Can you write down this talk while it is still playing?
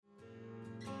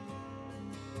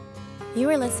You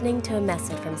are listening to a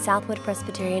message from Southwood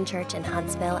Presbyterian Church in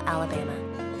Huntsville, Alabama.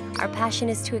 Our passion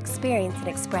is to experience and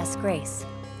express grace.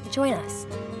 Join us.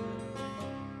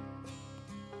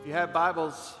 If you have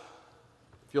Bibles,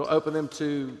 if you'll open them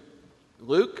to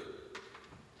Luke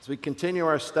as we continue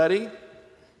our study.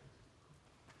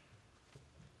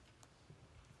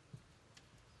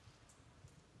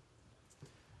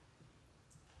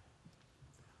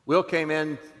 Will came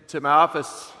in to my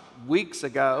office weeks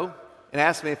ago and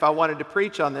asked me if I wanted to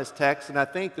preach on this text, and I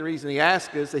think the reason he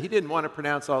asked is that he didn't want to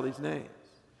pronounce all these names.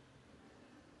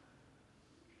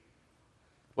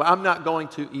 Well, I'm not going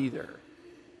to either.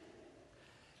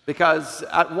 Because,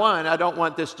 one, I don't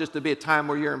want this just to be a time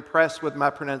where you're impressed with my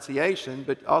pronunciation,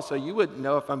 but also you wouldn't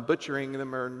know if I'm butchering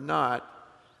them or not.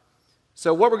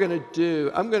 So what we're going to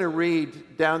do, I'm going to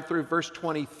read down through verse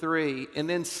 23 and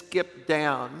then skip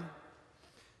down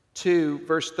to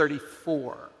verse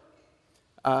 34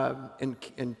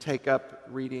 and take up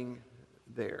reading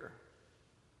there.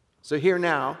 So hear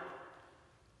now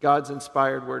God's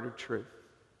inspired word of truth.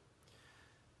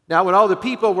 Now, when all the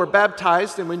people were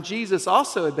baptized, and when Jesus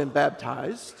also had been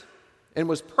baptized and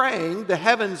was praying, the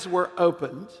heavens were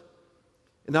opened,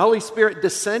 and the Holy Spirit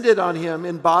descended on him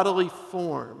in bodily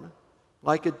form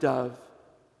like a dove.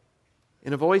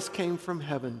 And a voice came from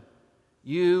heaven,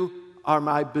 "You are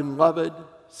my beloved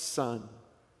Son.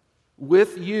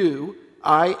 With you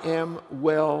I am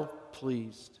well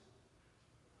pleased."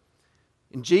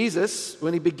 And Jesus,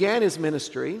 when he began his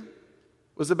ministry,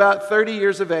 was about 30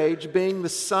 years of age, being the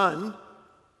son,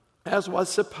 as was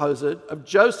supposed, of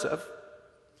Joseph,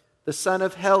 the son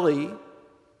of Heli.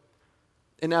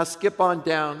 And now skip on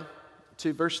down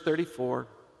to verse 34,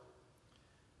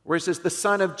 where it says, "The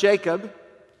son of Jacob,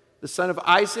 the son of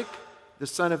Isaac, the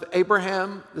son of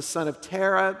Abraham, the son of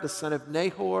Terah, the son of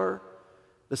Nahor,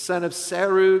 the son of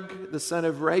Serug, the son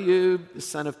of Reub, the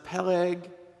son of Peleg,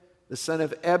 the son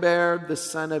of Eber, the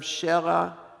son of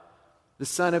Shelah, the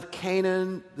son of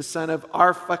Canaan, the son of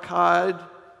Arphaxad,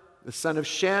 the son of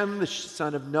Shem, the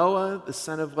son of Noah, the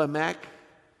son of Lamech,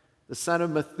 the son of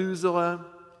Methuselah,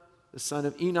 the son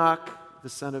of Enoch, the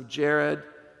son of Jared,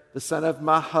 the son of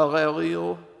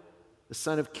Mahalalel, the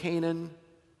son of Canaan,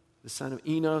 the son of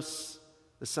Enos,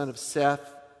 the son of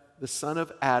Seth, the son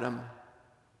of Adam,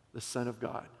 the Son of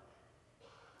God."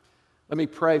 Let me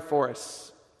pray for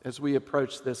us as we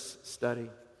approach this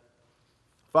study.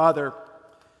 Father,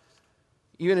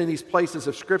 even in these places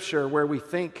of Scripture where we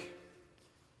think,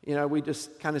 we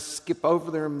just kind of skip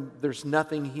over them, there's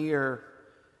nothing here,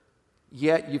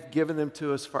 yet you've given them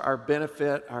to us for our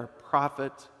benefit, our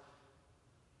profit.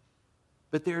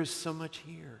 But there is so much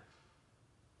here.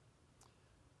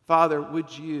 Father,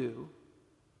 would you,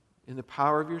 in the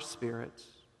power of your Spirit,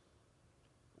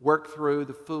 work through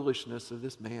the foolishness of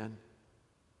this man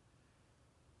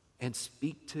and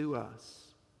speak to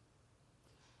us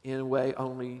in a way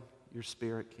only your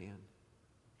Spirit can.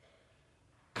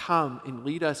 Come and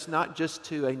lead us not just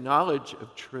to a knowledge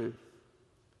of truth,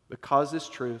 but cause this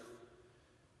truth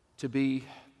to be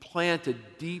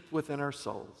planted deep within our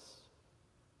souls,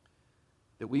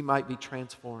 that we might be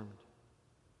transformed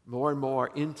more and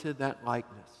more into that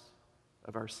likeness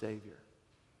of our Savior,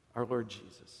 our Lord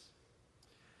Jesus.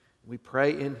 We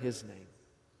pray in his name.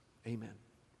 Amen.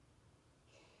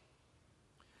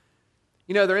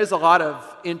 There is a lot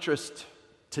of interest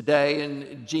today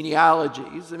in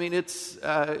genealogies. I mean, it's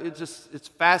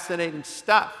fascinating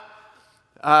stuff.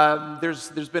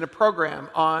 There's been a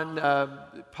program on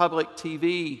public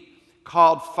TV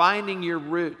called Finding Your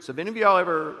Roots. Have any of y'all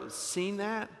ever seen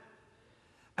that?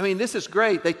 I mean, this is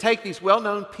great. They take these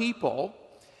well-known people,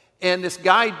 and this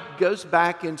guy goes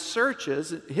back and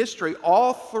searches history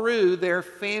all through their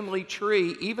family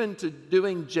tree, even to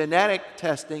doing genetic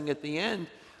testing at the end,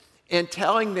 and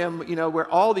telling them, where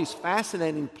all these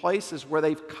fascinating places where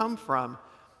they've come from.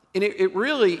 And it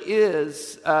really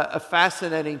is a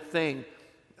fascinating thing.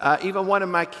 Even one of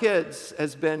my kids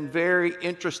has been very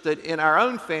interested in our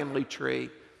own family tree,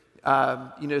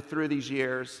 through these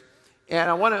years. And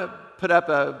I want to put up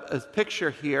a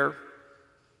picture here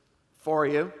for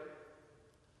you.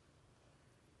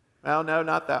 Well, no,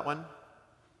 not that one.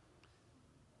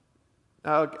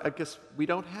 No, I guess we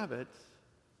don't have it.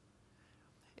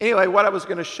 Anyway, what I was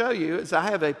going to show you is I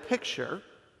have a picture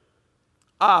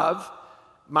of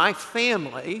my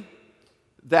family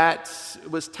that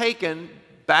was taken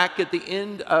back at the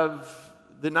end of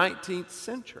the 19th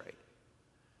century,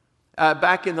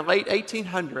 back in the late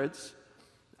 1800s,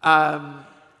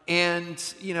 and,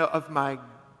 of my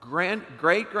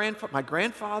great-grandfather, my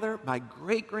grandfather, my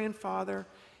great-grandfather,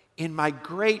 and my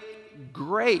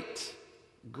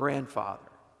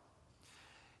great-great-grandfather.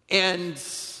 And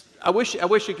I wish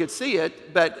you could see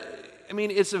it, but I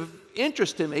mean, it's of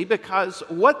interest to me because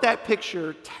what that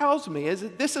picture tells me is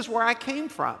that this is where I came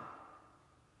from.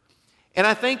 And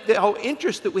I think the whole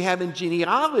interest that we have in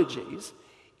genealogies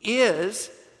is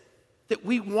that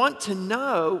we want to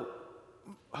know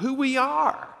who we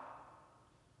are.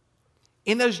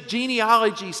 And those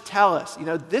genealogies tell us,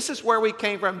 this is where we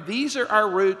came from. These are our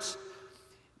roots.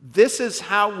 This is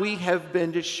how we have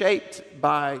been shaped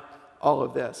by all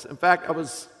of this. In fact, I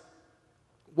was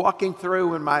walking through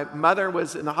when my mother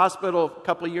was in the hospital a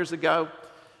couple of years ago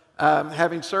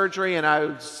having surgery, and I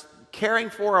was caring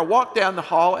for her. I walked down the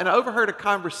hall and I overheard a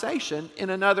conversation in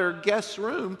another guest's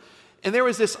room, and there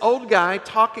was this old guy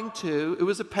it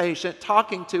was a patient,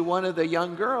 talking to one of the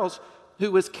young girls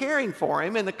who was caring for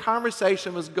him, and the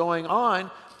conversation was going on,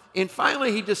 and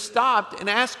finally he just stopped and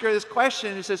asked her this question,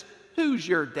 and he says, "Who's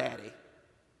your daddy?"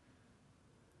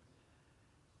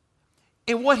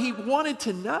 And what he wanted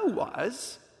to know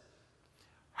was,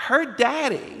 her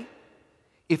daddy,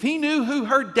 if he knew who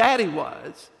her daddy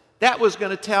was, that was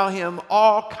going to tell him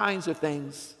all kinds of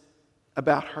things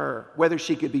about her, whether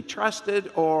she could be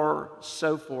trusted or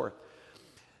so forth.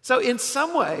 So in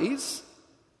some ways,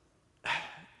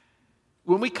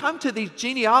 when we come to these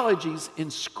genealogies in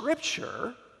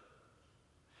Scripture,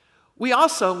 we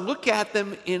also look at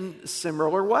them in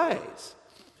similar ways.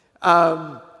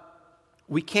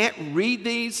 We can't read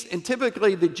these, and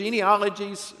typically the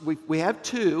genealogies, we have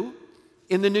two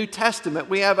in the New Testament.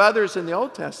 We have others in the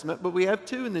Old Testament, but we have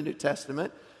two in the New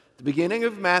Testament, the beginning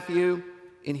of Matthew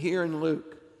and here in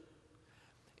Luke.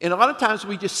 And a lot of times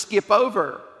we just skip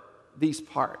over these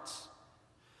parts.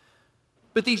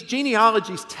 But these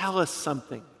genealogies tell us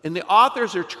something, and the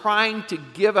authors are trying to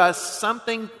give us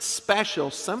something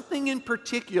special, something in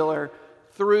particular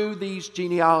through these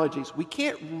genealogies. We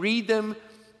can't read them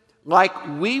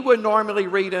like we would normally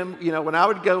read them. When I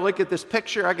would go look at this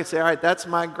picture, I could say, all right, that's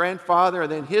my grandfather,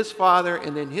 and then his father,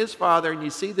 and then his father, and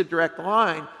you see the direct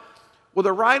line. Well,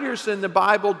 the writers in the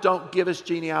Bible don't give us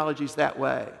genealogies that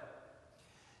way.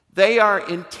 They are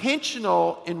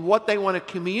intentional in what they want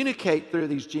to communicate through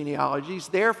these genealogies.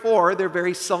 Therefore, they're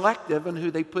very selective in who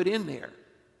they put in there.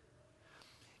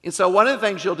 And so one of the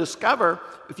things you'll discover,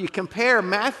 if you compare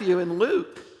Matthew and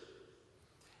Luke,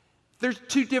 there's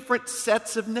two different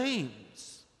sets of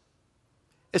names,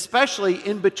 especially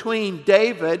in between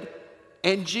David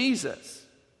and Jesus.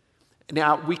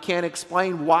 Now, we can't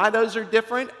explain why those are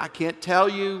different. I can't tell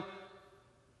you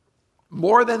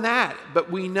more than that,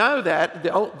 but we know that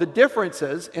the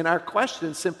differences in our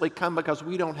questions simply come because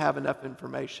we don't have enough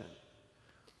information.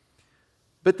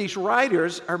 But these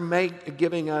writers are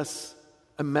giving us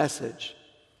a message.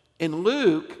 And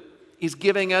Luke is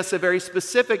giving us a very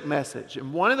specific message.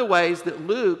 And one of the ways that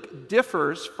Luke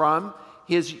differs from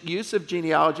his use of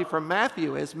genealogy from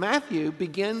Matthew is Matthew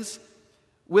begins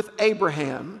with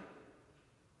Abraham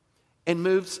and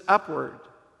moves upward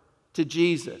to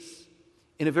Jesus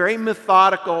in a very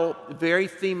methodical, very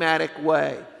thematic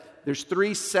way. There's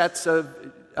three sets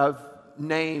of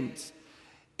names.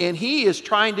 And he is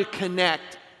trying to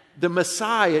connect the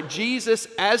Messiah, Jesus,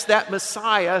 as that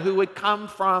Messiah who would come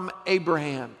from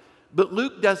Abraham. But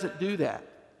Luke doesn't do that.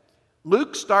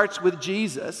 Luke starts with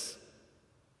Jesus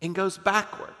and goes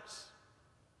backwards.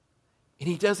 And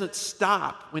he doesn't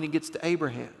stop when he gets to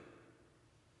Abraham.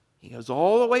 He goes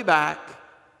all the way back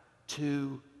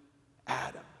to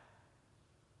Adam.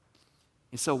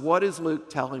 And so what is Luke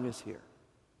telling us here?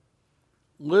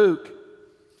 Luke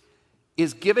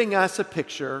is giving us a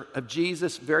picture of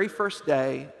Jesus' very first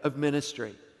day of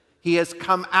ministry. He has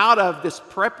come out of this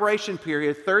preparation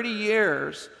period, 30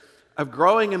 years of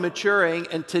growing and maturing,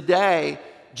 and today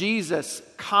Jesus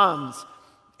comes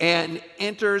and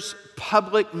enters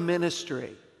public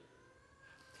ministry.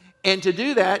 And to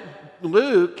do that,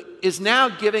 Luke is now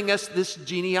giving us this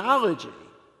genealogy,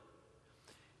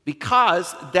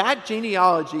 because that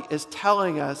genealogy is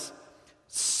telling us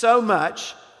so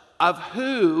much of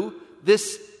who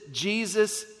this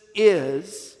Jesus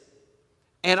is,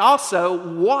 and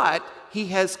also what he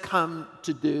has come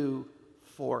to do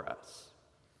for us.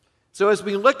 So as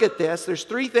we look at this, there's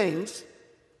three things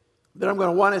that I'm going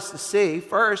to want us to see.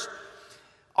 First,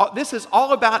 this is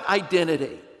all about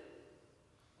identity.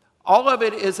 All of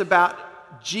it is about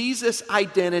Jesus'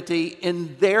 identity,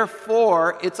 and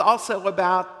therefore it's also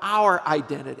about our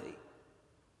identity.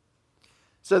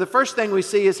 So the first thing we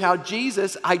see is how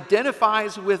Jesus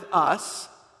identifies with us.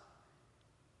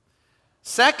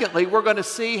 Secondly, we're going to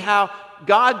see how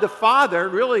God the Father,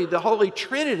 really the Holy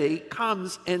Trinity,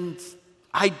 comes and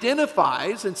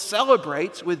identifies and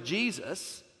celebrates with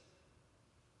Jesus.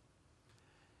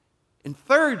 And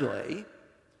thirdly,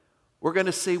 we're going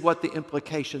to see what the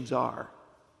implications are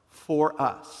for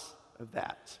us of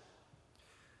that.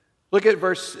 Look at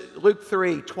Luke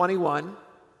 3:21.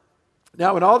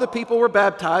 Now, when all the people were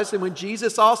baptized, and when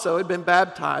Jesus also had been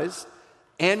baptized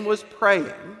and was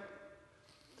praying,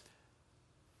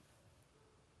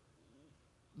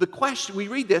 we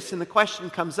read this and the question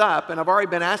comes up, and I've already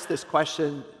been asked this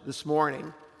question this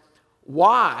morning.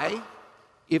 Why,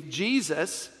 if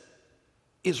Jesus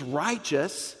is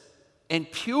righteous and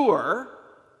pure,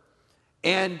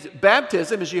 and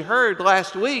baptism, as you heard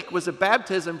last week, was a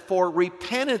baptism for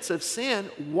repentance of sin,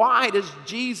 why does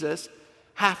Jesus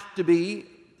have to be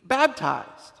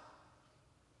baptized?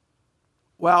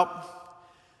 Well,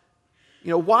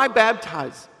 why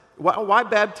baptize? Why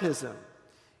baptism?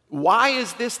 Why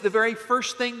is this the very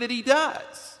first thing that he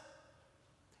does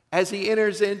as he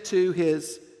enters into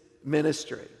his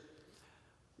ministry?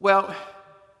 Well,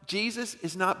 Jesus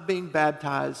is not being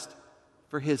baptized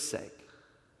for his sake.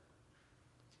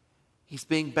 He's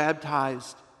being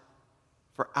baptized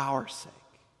for our sake.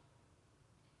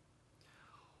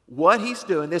 What he's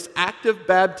doing, this act of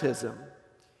baptism,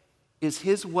 is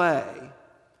his way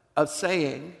of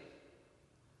saying,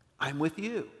 I'm with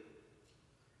you.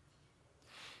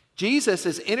 Jesus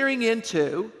is entering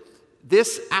into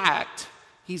this act.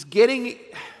 He's coming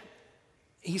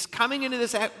into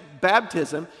this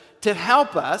baptism to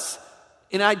help us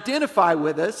and identify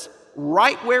with us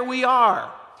right where we are.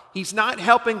 He's not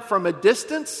helping from a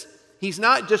distance. He's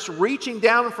not just reaching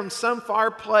down from some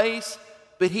far place,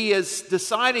 but he has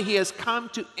decided he has come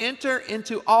to enter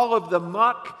into all of the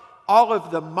muck, all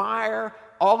of the mire,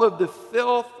 all of the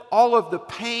filth, all of the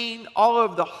pain, all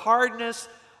of the hardness,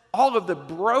 all of the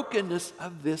brokenness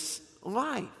of this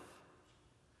life.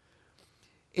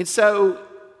 And so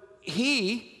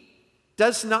he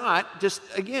does not just,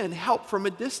 again, help from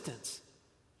a distance.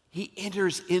 He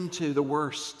enters into the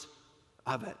worst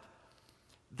of it.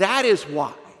 That is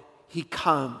why he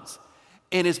comes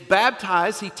and is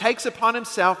baptized. He takes upon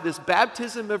himself this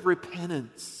baptism of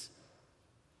repentance,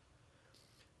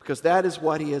 because that is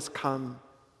what he has come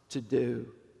to do.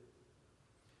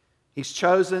 He's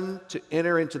chosen to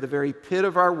enter into the very pit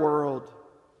of our world.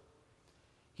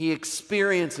 He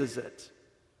experiences it.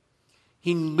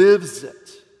 He lives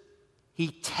it. He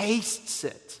tastes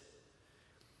it.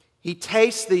 He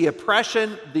tastes the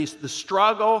oppression, the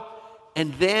struggle,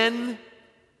 and then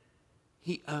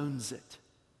he owns it.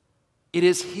 It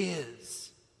is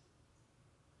his.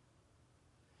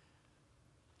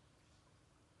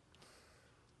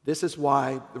 This is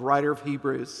why the writer of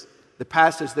Hebrews, the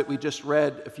passage that we just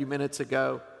read a few minutes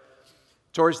ago,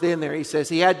 towards the end there, he says,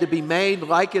 he had to be made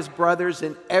like his brothers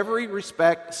in every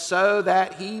respect so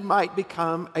that he might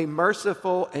become a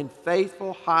merciful and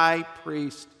faithful high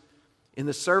priest in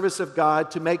the service of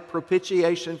God to make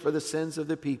propitiation for the sins of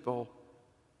the people.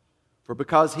 For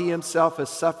because he himself has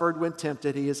suffered when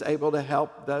tempted, he is able to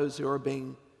help those who are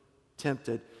being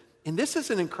tempted. And this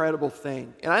is an incredible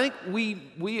thing. And I think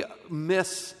we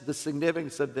miss the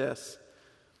significance of this.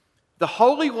 The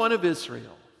Holy One of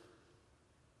Israel,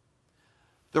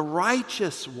 the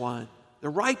righteous one, the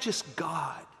righteous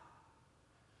God,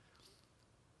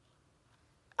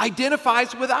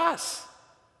 identifies with us.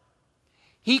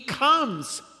 He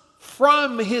comes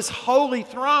from his holy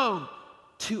throne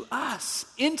to us,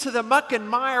 into the muck and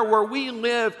mire where we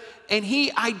live, and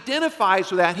he identifies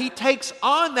with that. He takes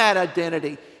on that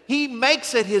identity. He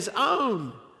makes it his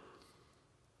own.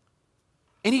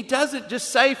 And he doesn't just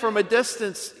say from a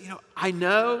distance, I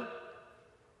know.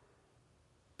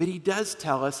 But he does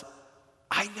tell us,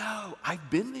 I know, I've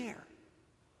been there.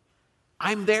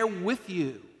 I'm there with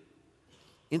you.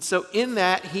 And so in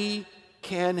that, he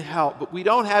can help. But we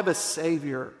don't have a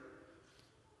Savior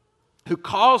who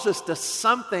calls us to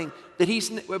something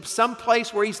that some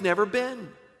place where he's never been.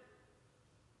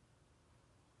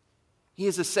 He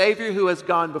is a Savior who has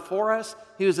gone before us.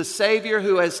 He is a Savior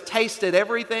who has tasted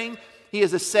everything. He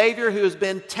is a Savior who has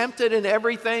been tempted in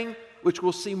everything, which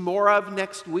we'll see more of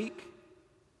next week.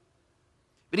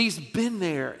 But he's been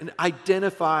there and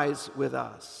identifies with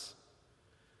us.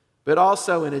 But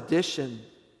also, in addition,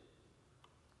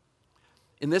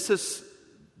 and this is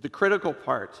the critical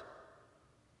part,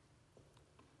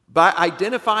 by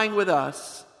identifying with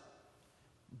us,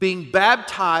 being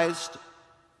baptized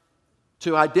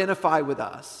to identify with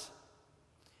us,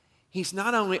 he's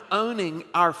not only owning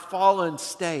our fallen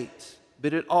state,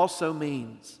 but it also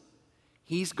means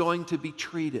he's going to be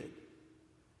treated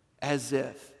as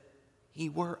if he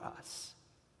were us.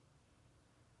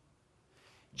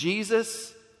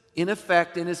 Jesus, in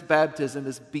effect, in his baptism,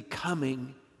 is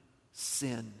becoming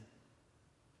sin.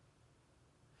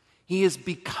 He is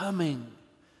becoming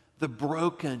the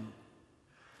broken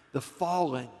the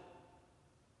fallen.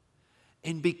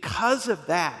 And because of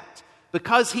that,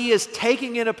 because he is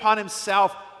taking it upon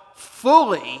himself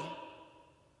fully,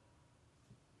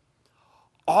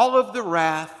 all of the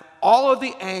wrath, all of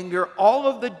the anger, all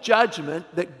of the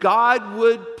judgment that God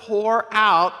would pour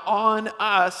out on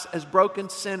us as broken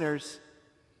sinners,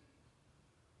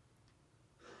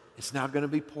 it's now going to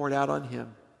be poured out on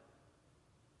him.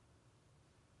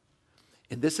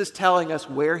 And this is telling us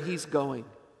where he's going.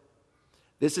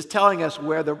 This is telling us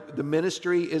where the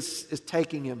ministry is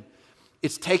taking him.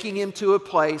 It's taking him to a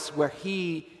place where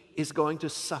he is going to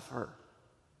suffer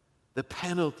the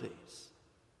penalties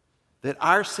that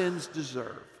our sins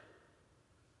deserve.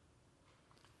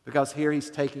 Because here he's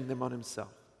taking them on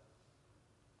himself.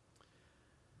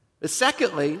 But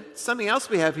secondly, something else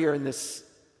we have here in this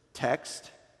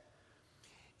text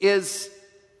is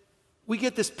we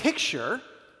get this picture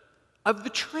of the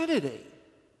Trinity.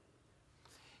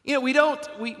 You know,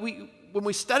 when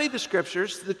we study the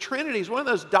Scriptures, the Trinity is one of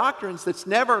those doctrines that's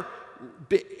never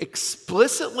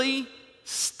explicitly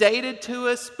stated to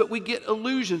us, but we get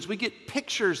allusions, we get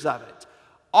pictures of it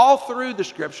all through the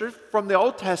Scripture, from the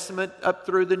Old Testament up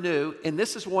through the New, and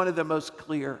this is one of the most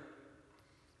clear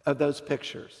of those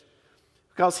pictures.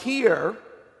 Because here,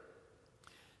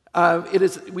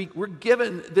 we're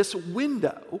given this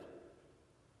window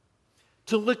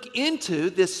to look into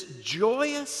this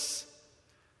joyous,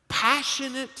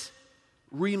 passionate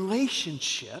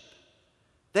relationship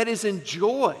that is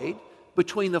enjoyed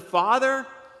between the Father,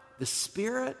 the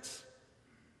Spirit,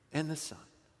 and the Son.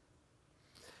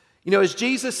 You know, as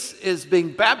Jesus is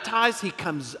being baptized, he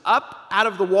comes up out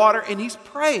of the water and he's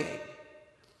praying.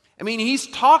 I mean, he's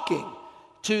talking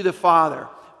to the Father.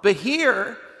 But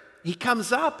here, he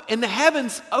comes up and the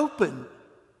heavens open.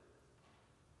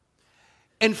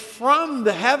 And from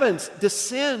the heavens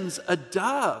descends a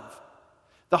dove,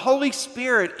 the Holy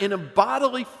Spirit in a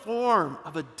bodily form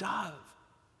of a dove,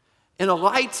 and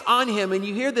alights on him. And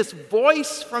you hear this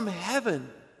voice from heaven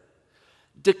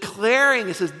declaring,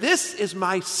 it says, "This is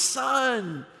my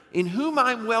Son, in whom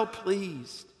I'm well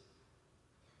pleased."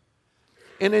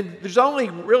 And there's only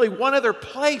really one other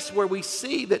place where we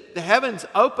see that the heavens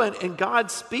open and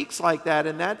God speaks like that,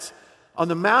 and that's on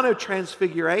the Mount of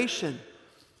Transfiguration.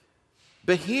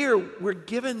 But here we're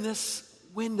given this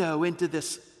window into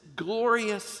this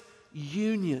glorious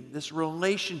union, this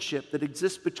relationship that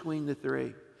exists between the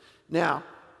three. Now,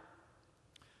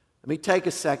 let me take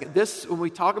a second. When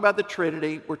we talk about the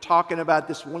Trinity, we're talking about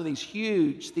one of these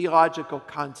huge theological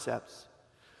concepts.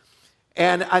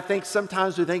 And I think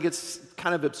sometimes we think it's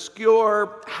kind of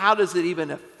obscure. How does it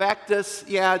even affect us?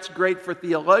 Yeah, it's great for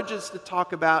theologians to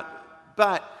talk about,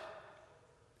 but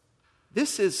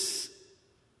this is,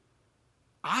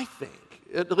 I think,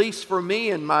 at least for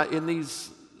me in these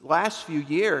last few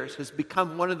years, has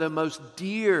become one of the most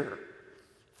dear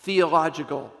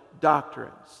theological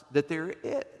doctrines that there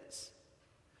is.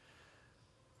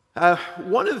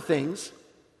 One of the things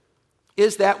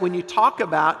is that when you talk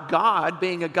about God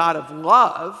being a God of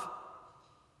love,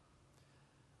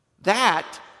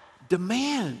 that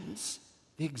demands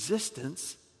the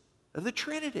existence of the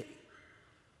Trinity.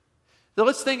 So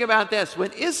let's think about this.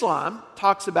 When Islam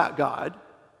talks about God,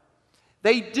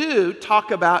 they do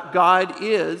talk about God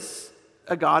is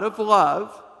a God of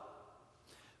love,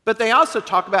 but they also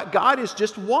talk about God is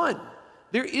just one.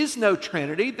 There is no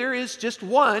Trinity. There is just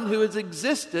one who has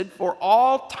existed for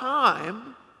all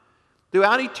time,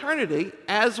 throughout eternity,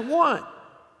 as one.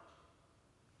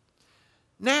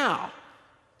 Now,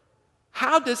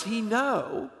 how does he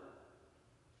know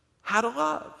how to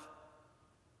love?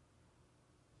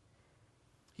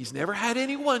 He's never had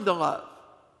anyone to love.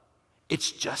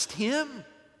 It's just him.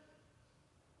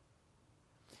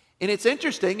 And it's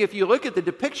interesting, if you look at the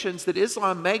depictions that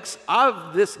Islam makes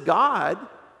of this God,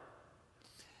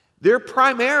 they're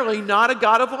primarily not a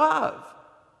God of love.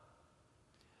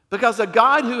 Because a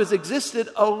God who has existed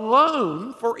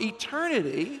alone for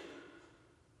eternity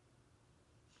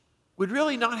would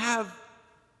really not have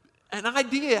an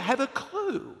idea, have a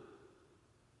clue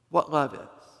what love is.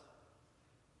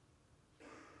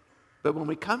 But when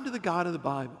we come to the God of the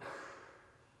Bible,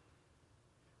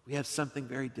 we have something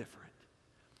very different.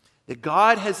 That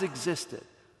God has existed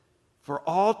for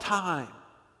all time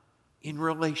in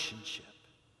relationship.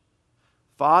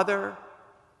 Father,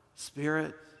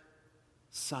 Spirit,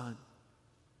 Son.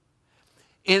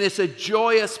 And it's a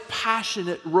joyous,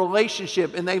 passionate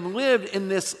relationship. And they've lived in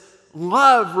this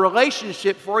love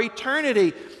relationship for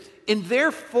eternity. And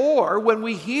therefore, when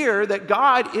we hear that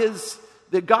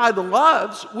God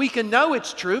loves, we can know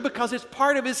it's true because it's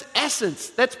part of his essence.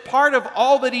 That's part of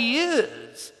all that he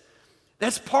is.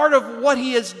 That's part of what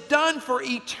he has done for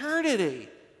eternity.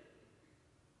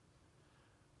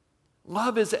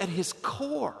 Love is at his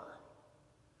core.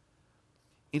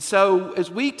 And so as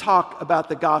we talk about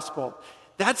the gospel,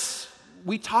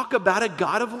 we talk about a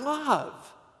God of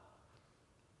love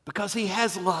because he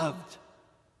has loved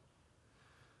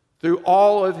through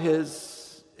all of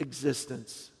his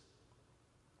existence.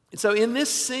 And so in this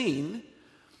scene,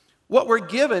 what we're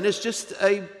given is just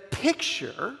a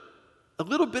picture, a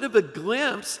little bit of a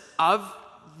glimpse of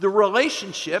the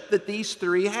relationship that these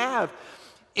three have.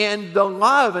 And the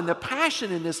love and the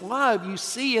passion in this love you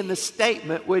see in the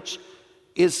statement which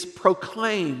is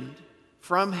proclaimed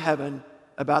from heaven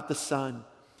about the Son.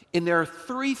 And there are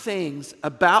three things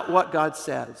about what God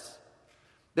says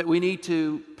that we need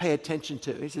to pay attention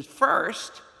to. He says,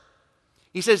 first,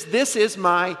 he says, "This is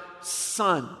my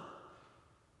Son."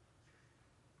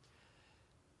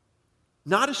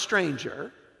 Not a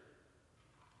stranger,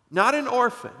 not an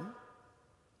orphan,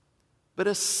 but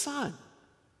a son.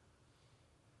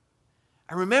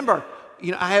 I remember,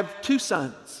 I have two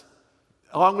sons,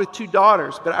 along with two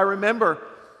daughters, but I remember,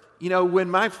 when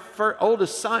my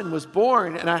oldest son was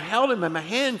born and I held him in my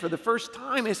hand for the first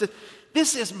time, I said,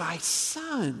 "This is my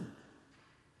son.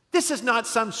 This is not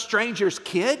some stranger's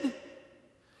kid.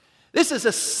 This is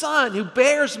a son who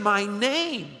bears my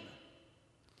name,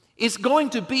 is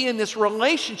going to be in this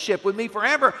relationship with me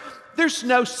forever." There's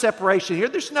no separation here.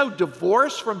 There's no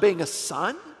divorce from being a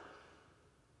son.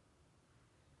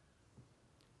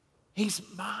 He's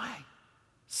my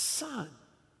son.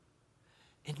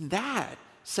 And that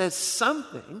says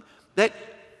something that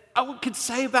I could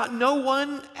say about no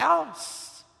one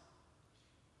else.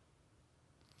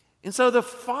 And so the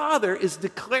Father is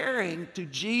declaring to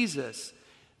Jesus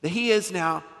that he is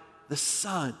now the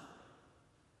Son.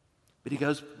 But he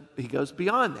goes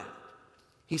beyond that.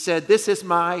 He said, "This is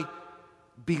my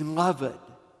beloved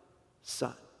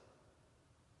Son."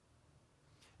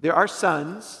 There are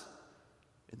sons,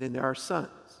 and then there are sons.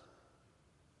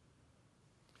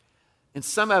 And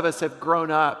some of us have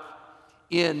grown up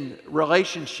in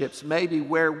relationships maybe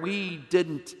where we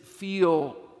didn't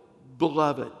feel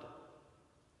beloved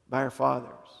by our fathers.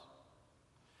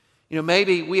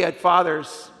 Maybe we had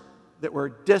fathers that were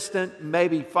distant,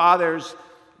 maybe fathers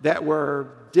that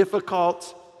were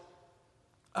difficult.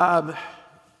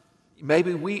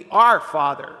 Maybe we are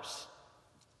fathers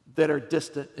that are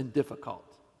distant and difficult.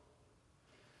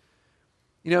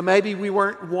 Maybe we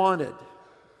weren't wanted.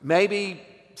 Maybe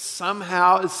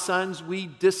somehow as sons we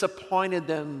disappointed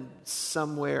them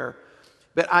somewhere.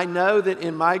 But I know that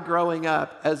in my growing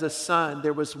up as a son,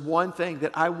 there was one thing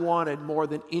that I wanted more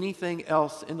than anything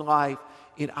else in life,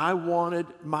 and I wanted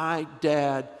my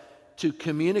dad to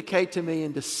communicate to me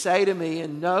and to say to me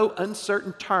in no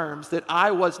uncertain terms that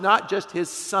I was not just his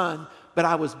son, but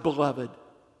I was beloved.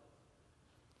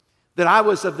 That I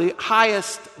was of the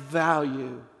highest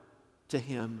value to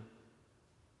him.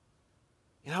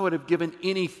 And I would have given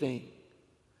anything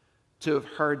to have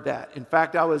heard that. In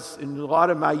fact, in a lot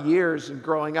of my years and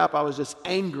growing up, I was just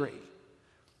angry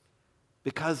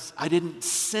because I didn't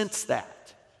sense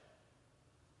that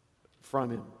from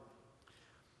him.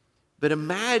 But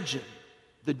imagine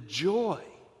the joy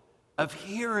of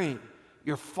hearing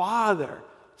your father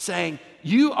saying,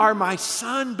 "You are my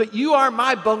son, but you are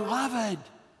my beloved."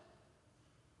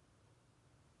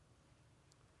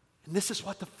 And this is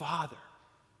what the Father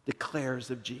declares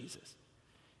of Jesus.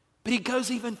 But he goes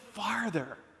even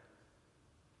farther.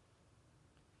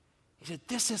 He said,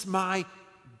 "This is my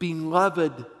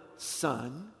beloved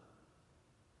Son,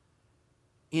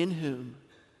 in whom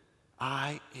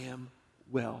I am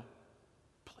well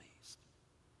pleased."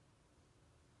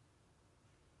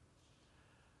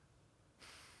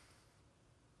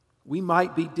 We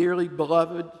might be dearly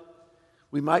beloved.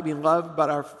 We might be loved by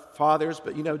our fathers,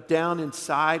 but down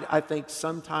inside, I think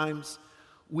sometimes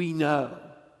we know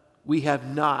we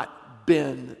have not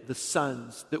been the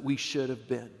sons that we should have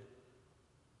been.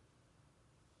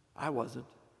 I wasn't.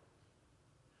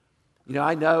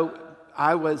 I know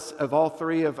I was, of all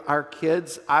three of our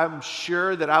kids, I'm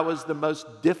sure that I was the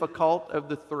most difficult of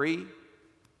the three.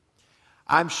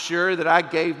 I'm sure that I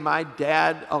gave my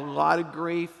dad a lot of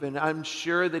grief, and I'm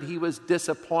sure that he was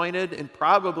disappointed and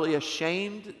probably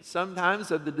ashamed sometimes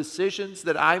of the decisions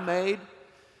that I made.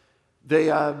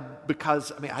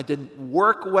 Because I didn't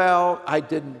work well. I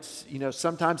didn't,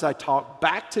 sometimes I talked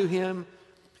back to him.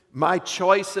 My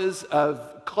choices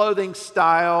of clothing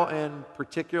style, and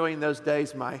particularly in those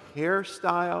days, my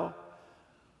hairstyle,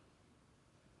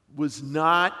 was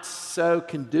not so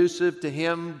conducive to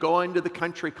him going to the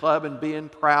country club and being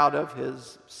proud of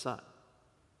his son.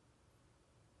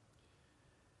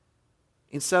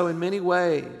 And so in many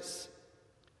ways,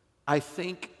 I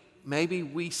think maybe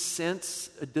we sense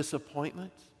a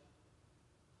disappointment.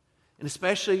 And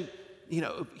especially,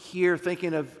 here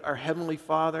thinking of our Heavenly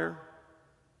Father.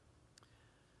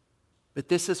 But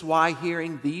this is why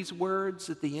hearing these words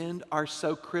at the end are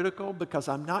so critical, because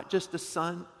I'm not just a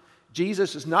son.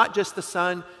 Jesus is not just the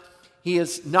Son. He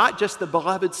is not just the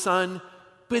beloved Son,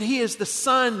 but He is the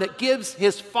Son that gives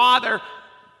His Father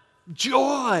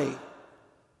joy.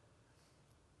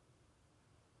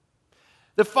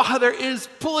 The Father is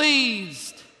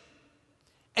pleased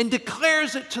and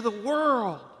declares it to the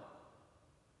world.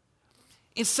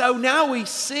 And so now we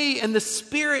see, and the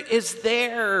Spirit is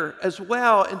there as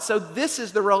well. And so this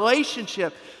is the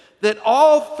relationship that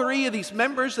all three of these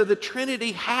members of the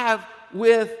Trinity have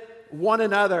with one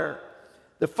another.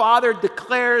 The Father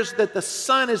declares that the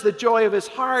Son is the joy of His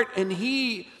heart, and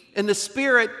He and the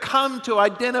Spirit come to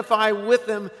identify with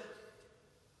Him.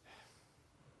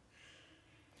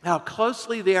 How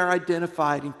closely they are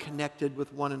identified and connected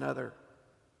with one another.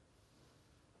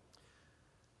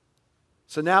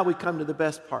 So now we come to the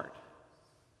best part,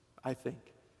 I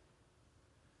think.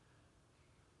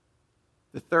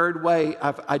 The third way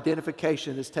of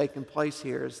identification has taken place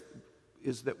here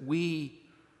is that we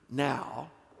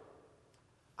now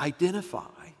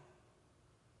identify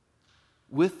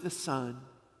with the Son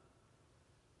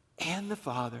and the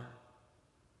Father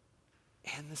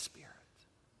and the Spirit,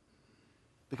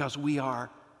 because we are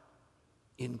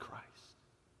in Christ.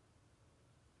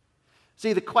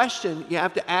 See, the question you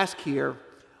have to ask here,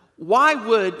 why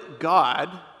would God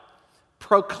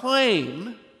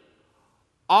proclaim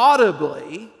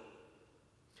audibly,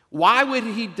 why would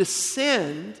He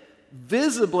descend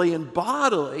visibly and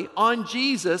bodily on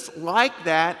Jesus like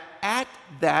that at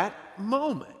that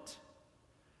moment?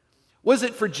 Was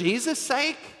it for Jesus'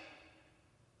 sake?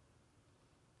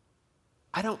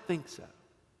 I don't think so.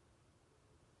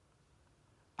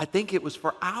 I think it was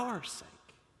for our sake.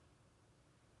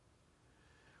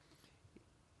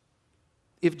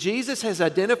 If Jesus has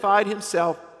identified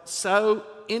Himself so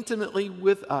intimately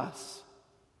with us,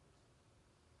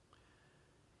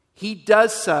 He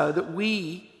does so that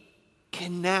we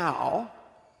can now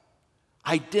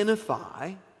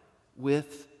identify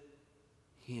with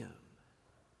Him.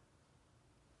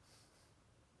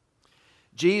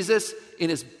 Jesus, in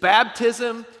His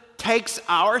baptism, takes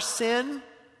our sin,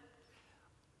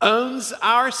 owns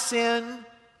our sin,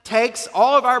 takes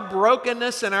all of our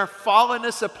brokenness and our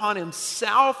fallenness upon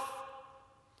Himself,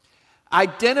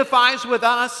 identifies with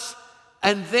us,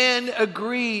 and then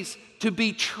agrees to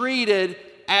be treated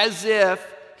as if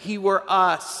He were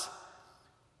us.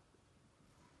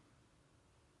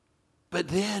 But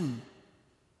then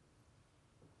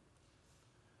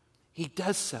He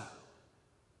does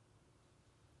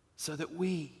so that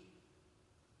we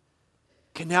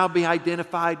can now be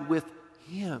identified with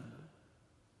Him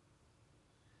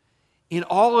in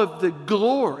all of the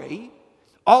glory,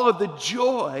 all of the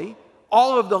joy,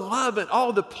 all of the love, and all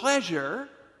of the pleasure.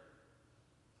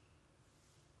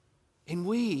 And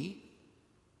we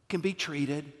can be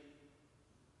treated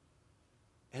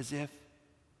as if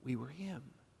we were Him.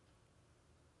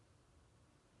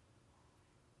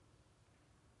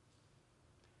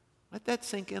 Let that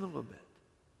sink in a little bit.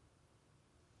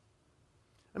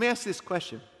 Let me ask this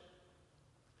question.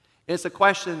 It's a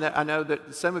question that I know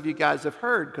that some of you guys have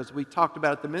heard because we talked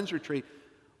about it at the men's retreat.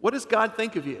 What does God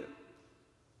think of you?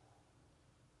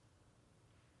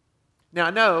 Now,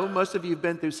 I know most of you have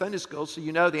been through Sunday school, so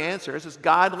you know the answer. It says,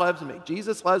 God loves me.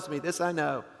 Jesus loves me. This I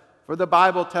know, for the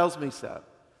Bible tells me so.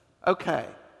 Okay.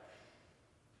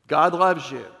 God loves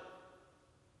you.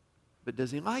 But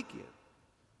does He like you?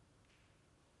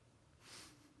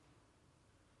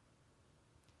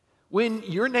 When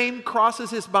your name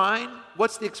crosses His mind,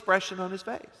 what's the expression on His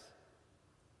face?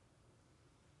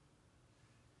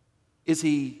 Is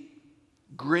He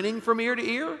grinning from ear to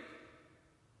ear?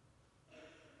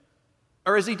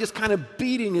 Or is He just kind of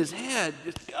beating His head?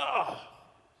 Just,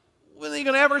 when are they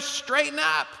going to ever straighten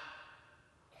up?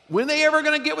 When are they ever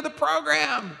going to get with the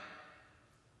program?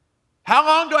 How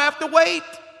long do I have to wait?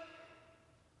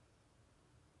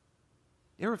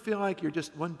 You ever feel like you're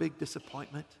just one big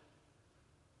disappointment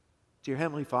to your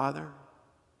Heavenly Father?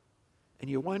 And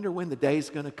you wonder when the day's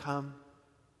going to come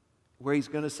where He's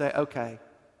going to say, okay,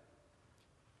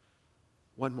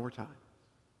 one more time.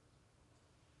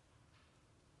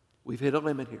 We've hit a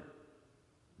limit here.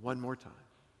 One more time.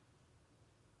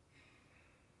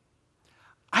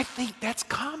 I think that's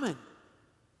common.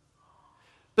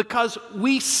 Because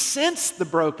we sense the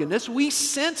brokenness, we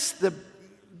sense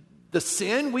the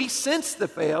sin, we sense the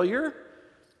failure.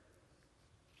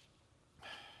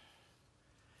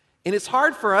 And it's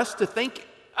hard for us to think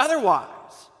otherwise.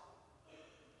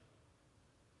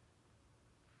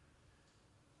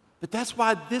 But that's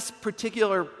why this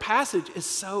particular passage is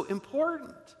so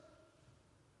important.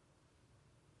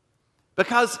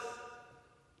 Because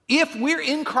if we're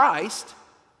in Christ,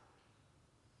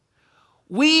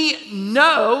 we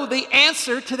know the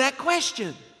answer to that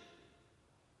question.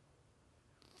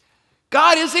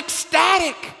 God is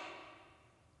ecstatic.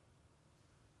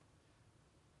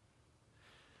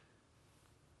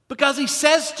 Because he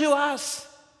says to us,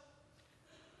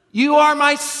 "You are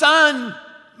my son,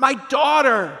 my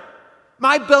daughter,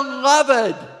 my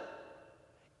beloved,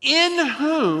 in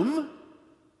whom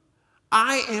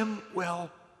I am well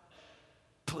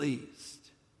pleased."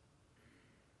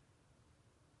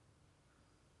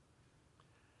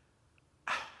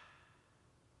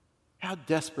 How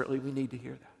desperately we need to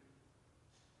hear that.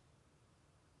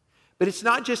 But it's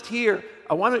not just here.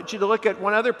 I wanted you to look at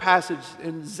one other passage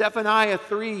in Zephaniah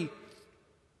 3,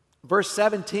 verse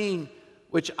 17,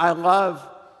 which I love.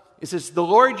 It says, "The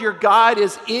Lord your God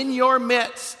is in your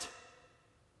midst."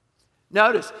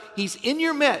 Notice, he's in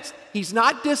your midst. He's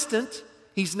not distant.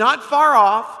 He's not far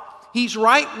off. He's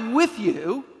right with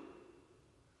you.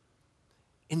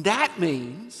 And that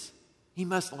means he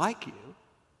must like you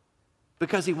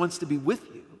because he wants to be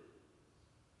with you.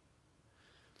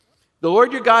 "The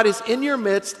Lord your God is in your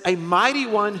midst, a mighty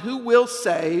one who will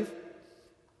save."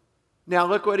 Now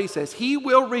look what he says. "He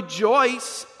will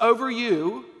rejoice over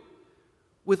you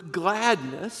with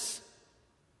gladness.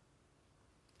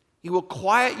 He will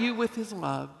quiet you with his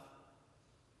love."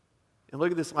 And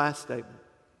look at this last statement.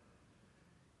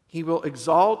 "He will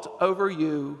exalt over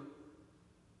you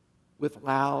with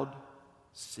loud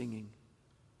singing."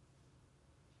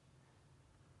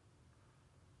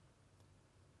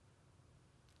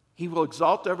 He will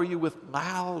exalt over you with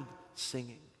loud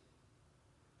singing.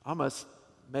 Almost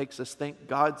makes us think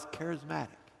God's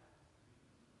charismatic.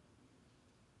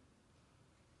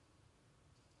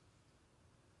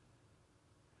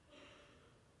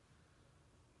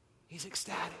 He's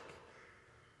ecstatic.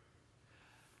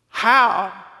 How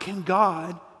can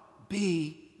God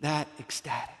be that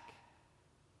ecstatic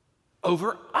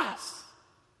over us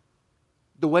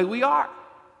the way we are?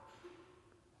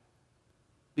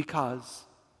 Because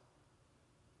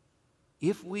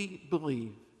if we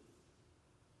believe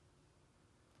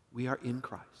we are in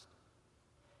Christ,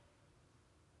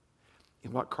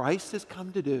 and what Christ has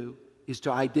come to do is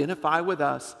to identify with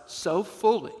us so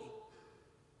fully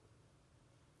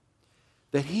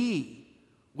that he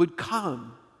would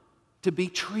come to be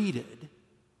treated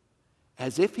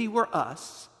as if he were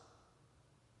us,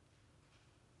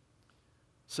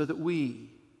 so that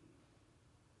we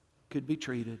could be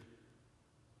treated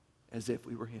as if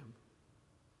we were him.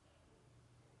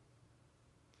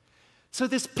 So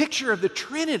this picture of the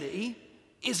Trinity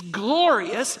is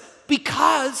glorious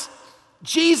because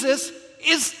Jesus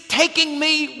is taking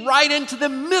me right into the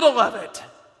middle of it.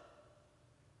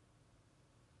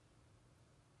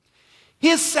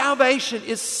 His salvation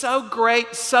is so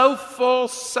great, so full,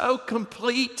 so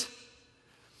complete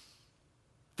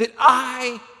that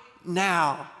I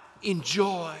now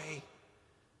enjoy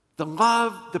the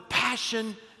love, the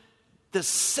passion, the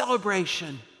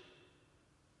celebration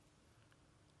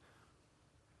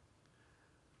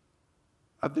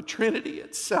of the Trinity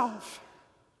itself.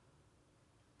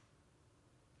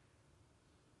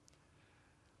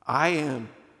 I am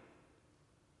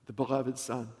the beloved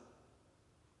Son,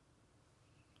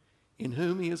 in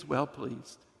whom he is well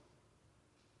pleased.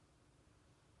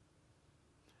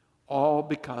 All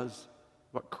because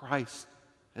what Christ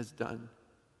has done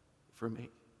for me.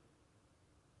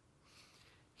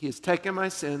 He has taken my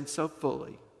sin so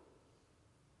fully,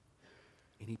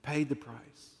 and he paid the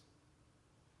price.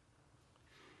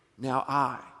 Now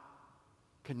I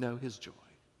can know his joy.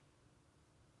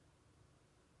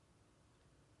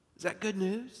 Is that good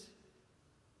news?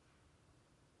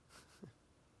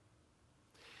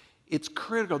 It's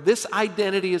critical. This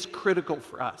identity is critical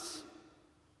for us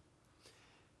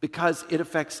because it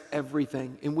affects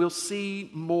everything. And we'll see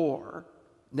more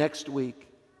next week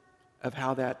of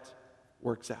how that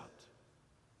works out.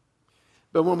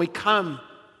 But when we come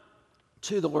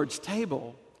to the Lord's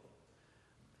table,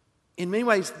 in many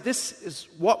ways, this is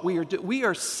what we are doing. We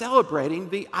are celebrating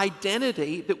the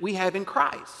identity that we have in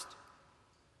Christ.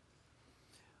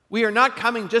 We are not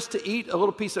coming just to eat a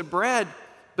little piece of bread,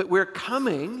 but we're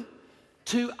coming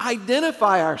to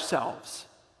identify ourselves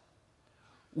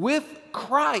with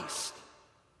Christ.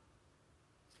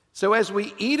 So as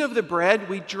we eat of the bread,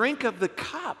 we drink of the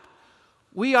cup.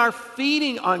 We are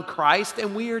feeding on Christ,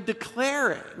 and we are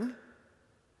declaring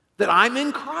that I'm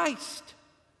in Christ.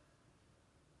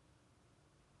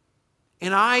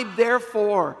 And I,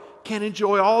 therefore, can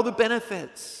enjoy all the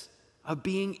benefits of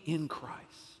being in Christ.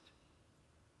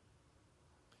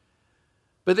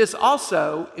 But it's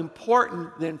also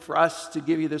important then for us to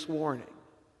give you this warning.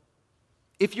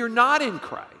 If you're not in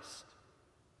Christ,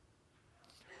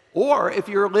 or if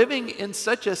you're living in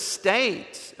such a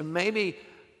state, maybe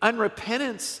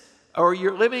unrepentance, or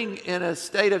you're living in a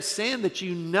state of sin that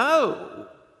you know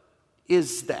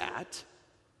is that,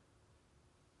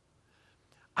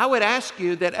 I would ask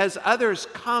you that as others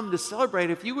come to celebrate,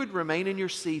 if you would remain in your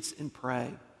seats and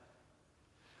pray.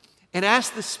 And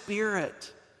ask the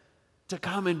Spirit to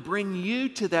come and bring you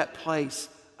to that place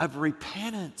of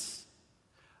repentance,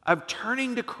 of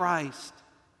turning to Christ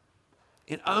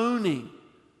and owning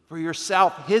for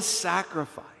yourself His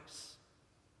sacrifice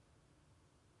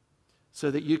so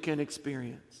that you can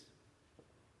experience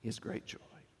His great joy.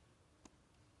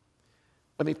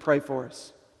 Let me pray for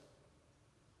us.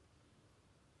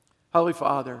 Holy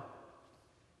Father,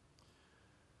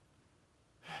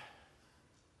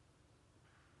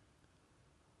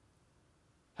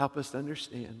 help us to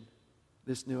understand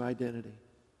this new identity.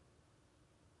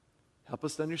 Help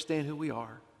us to understand who we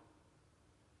are.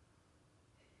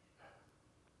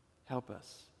 Help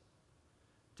us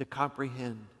to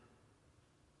comprehend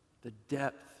the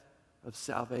depth of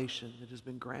salvation that has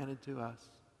been granted to us.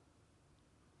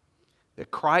 That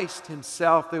Christ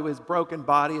Himself, through His broken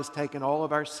body, has taken all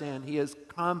of our sin. He has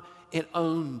come and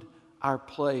owned our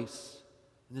place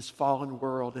in this fallen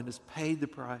world and has paid the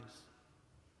price.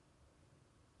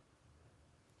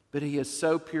 But He has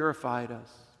so purified us.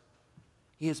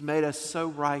 He has made us so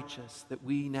righteous that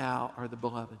we now are the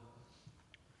beloved.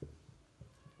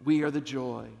 We are the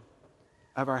joy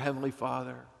of our Heavenly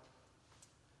Father.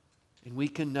 And we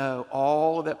can know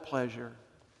all of that pleasure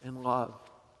and love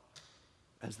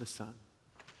as the Son.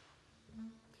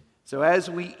 So as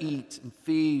we eat and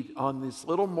feed on this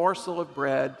little morsel of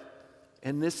bread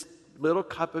and this little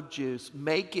cup of juice,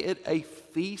 make it a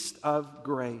feast of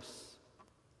grace.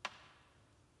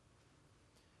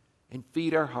 And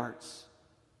feed our hearts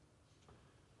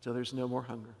till there's no more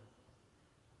hunger.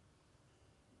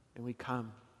 And we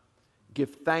come,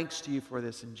 give thanks to you for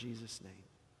this in Jesus'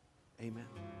 name. Amen.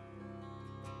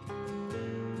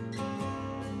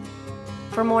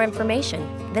 For more information,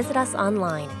 visit us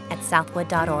online at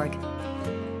southwood.org.